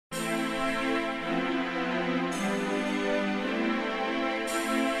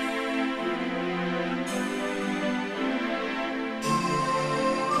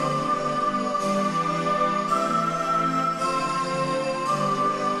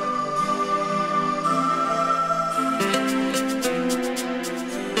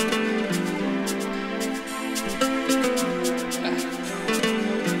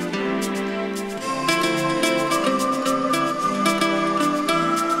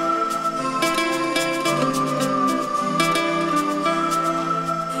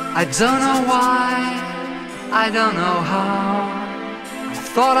I don't know why, I don't know how. I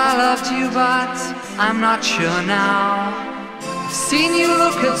thought I loved you, but I'm not sure now. I've seen you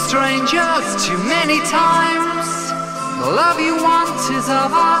look at strangers too many times. The love you want is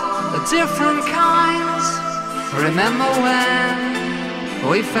of a different kind. Remember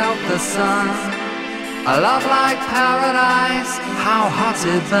when we felt the sun? A love like paradise, how hot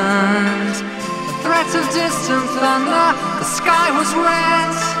it burned. The threat of distant thunder, the sky was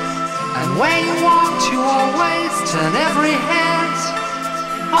red. And where you walked, you always turn every head.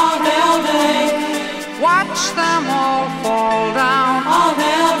 All day, all day. Watch them all fall down. All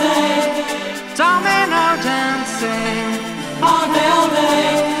day, all day. Domino dancing. All day, all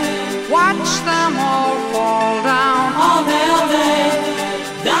day. Watch them all fall down. All day, all day.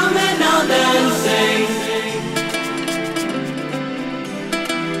 Domino dancing.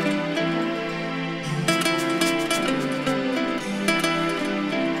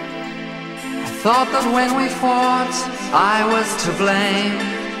 Thought that when we fought, I was to blame.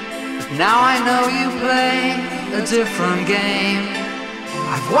 But now I know you play a different game.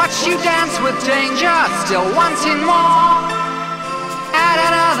 I've watched you dance with danger, still wanting more. Add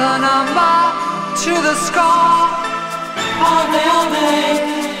another number to the score. All day, all day.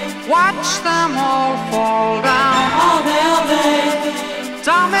 Watch them all fall down. All day, all day.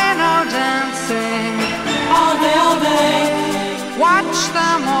 Domino dancing. All day, all day. Watch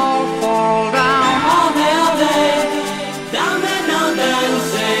them all fall down. All day, all day. Domino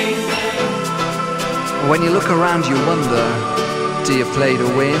dancing. When you look around you wonder, do you play to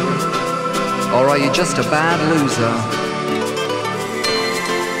win? Or are you just a bad loser?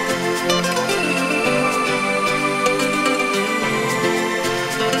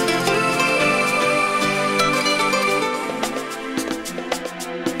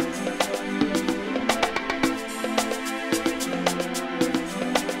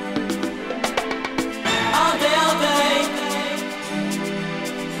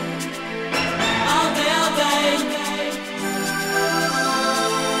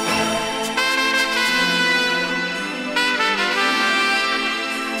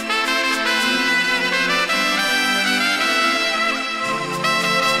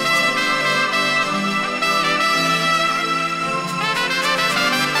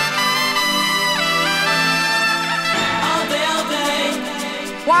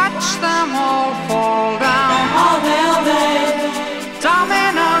 Watch them all fall down. All day, all day.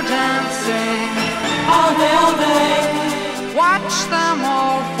 Domino dancing. All day, all day. Watch them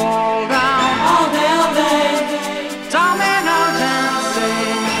all fall down. All day, all day. Domino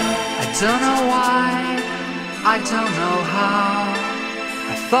dancing. I don't know why, I don't know how.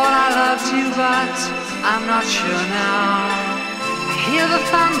 I thought I loved you, but I'm not sure now. I hear the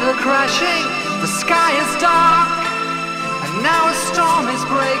thunder crashing, the sky is dark. Now a storm is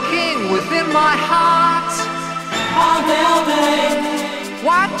breaking within my heart. All day, all day.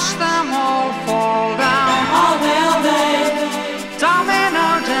 Watch them all fall down. All day,